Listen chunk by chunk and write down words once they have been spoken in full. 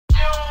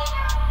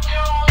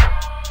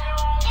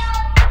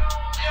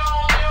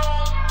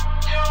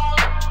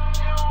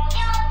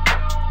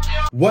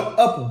What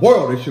up,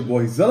 world? It's your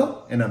boy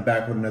Zilla, and I'm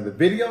back with another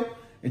video.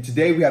 And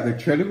today we have the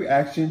trailer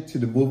reaction to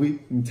the movie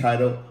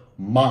entitled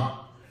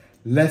Ma.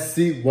 Let's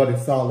see what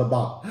it's all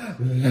about.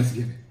 Let's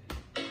get it.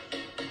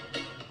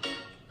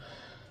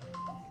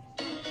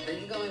 Are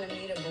you going to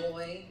meet a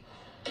boy?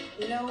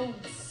 No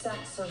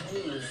sex or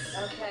booze,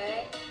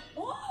 okay?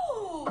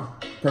 Whoa!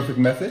 Perfect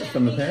message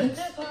from the parents.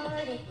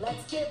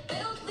 Let's get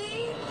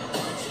filthy.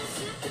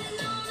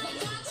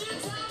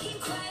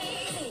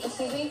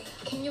 Excuse me,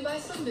 can you buy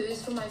some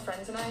booze for my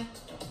friends and I?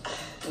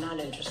 Not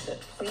interested.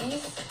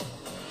 Please?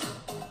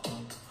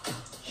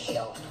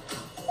 Hell.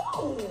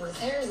 No,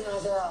 there's no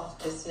girl.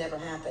 This never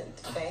happened,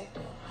 okay?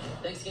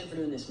 Thanks again for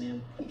doing this,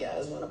 ma'am. You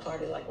guys want to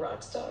party like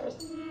rock stars?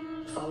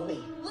 Follow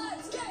me.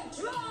 Let's get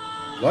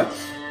drunk! What?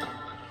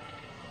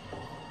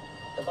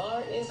 The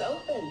bar is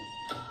open.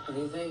 What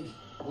do you think?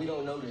 We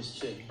don't know this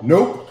chick.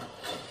 Nope.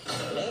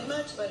 It ain't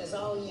much, but it's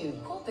all you.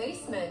 Cool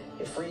basement.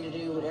 You're free to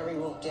do whatever you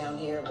want down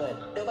here,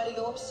 but nobody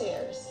go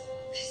upstairs.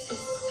 This is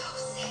so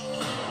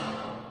sick.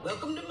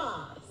 Welcome to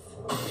Mars.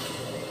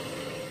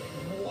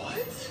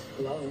 What?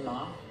 Love,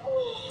 Ma.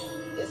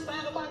 It's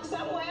 5 o'clock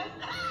somewhere.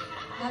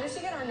 How did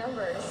she get our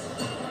numbers?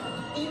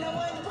 You know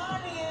where the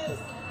party is.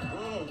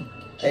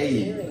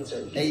 Hey, Earrings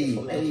are hey,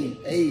 beautiful, man.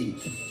 hey.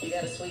 You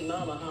got a sweet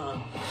mama, huh?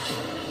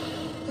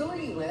 Who are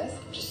you with?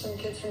 Just some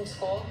kids from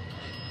school?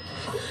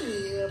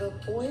 You have a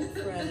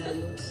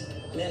boyfriend.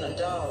 Men are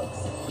dogs.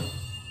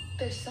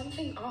 There's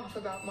something off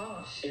about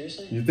Mom.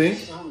 Seriously? You think?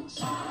 Sounds.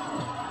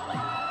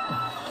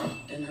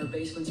 And her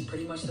basement's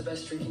pretty much the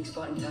best drinking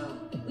spot in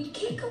town. We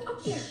can't go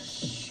up there.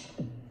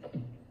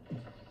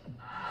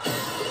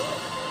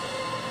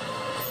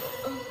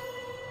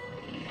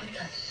 What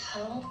the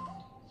hell?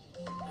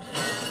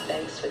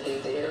 Thanks for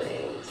these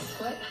earrings.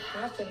 What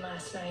happened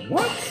last night?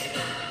 What?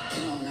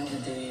 You don't know the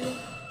deal.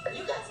 Are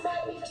you guys mad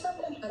at me for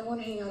something? I don't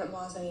want to hang out at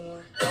Ma's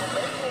anymore. Don't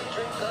make me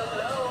drink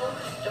alone.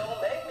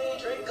 Don't make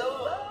me drink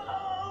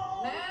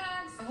alone.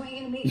 Max! I want you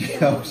to meet you.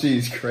 Yo,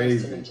 she's Nice to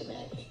crazy. meet you,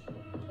 Maggie.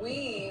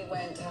 We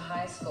went to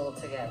high school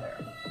together.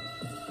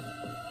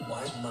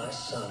 Why's my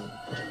son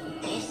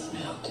You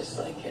smell just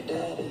like your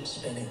daddy.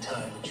 spending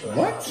time with your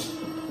What? house?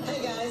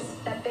 Hey, guys.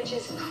 That bitch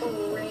is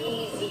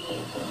crazy.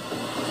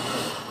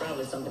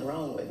 Probably something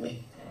wrong with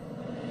me.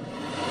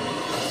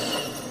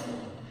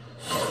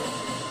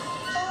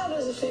 How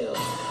does it feel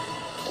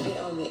to be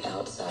on the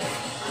outside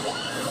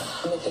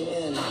looking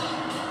in?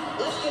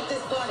 Let's get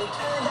this party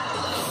turned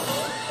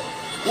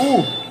out.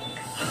 Ooh.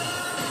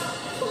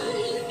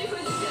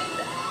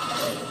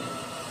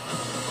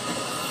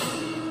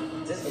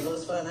 This is the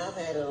most fun I've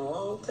had in a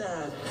long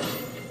time.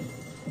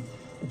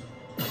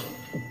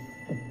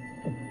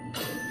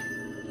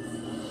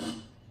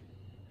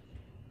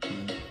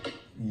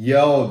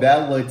 Yo,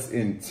 that looks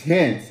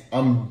intense.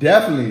 I'm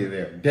definitely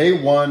there.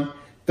 Day 1,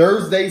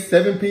 Thursday,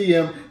 7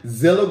 p.m.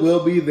 Zilla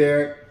will be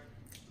there.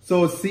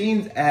 So it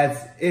seems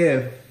as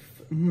if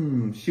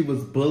she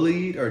was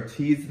bullied or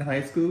teased in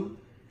high school.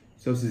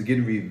 So she's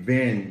getting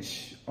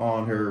revenge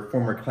on her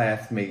former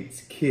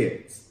classmates'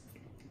 kids.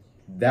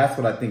 That's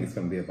what I think it's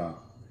going to be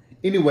about.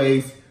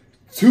 Anyways,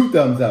 2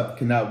 thumbs up.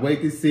 Cannot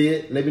wait to see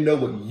it. Let me know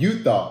what you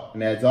thought.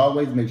 And as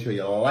always, make sure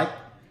you like,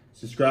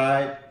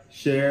 subscribe,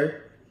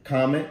 share,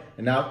 comment,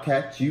 and I'll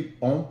catch you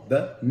on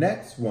the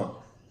next one.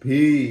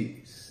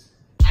 Peace.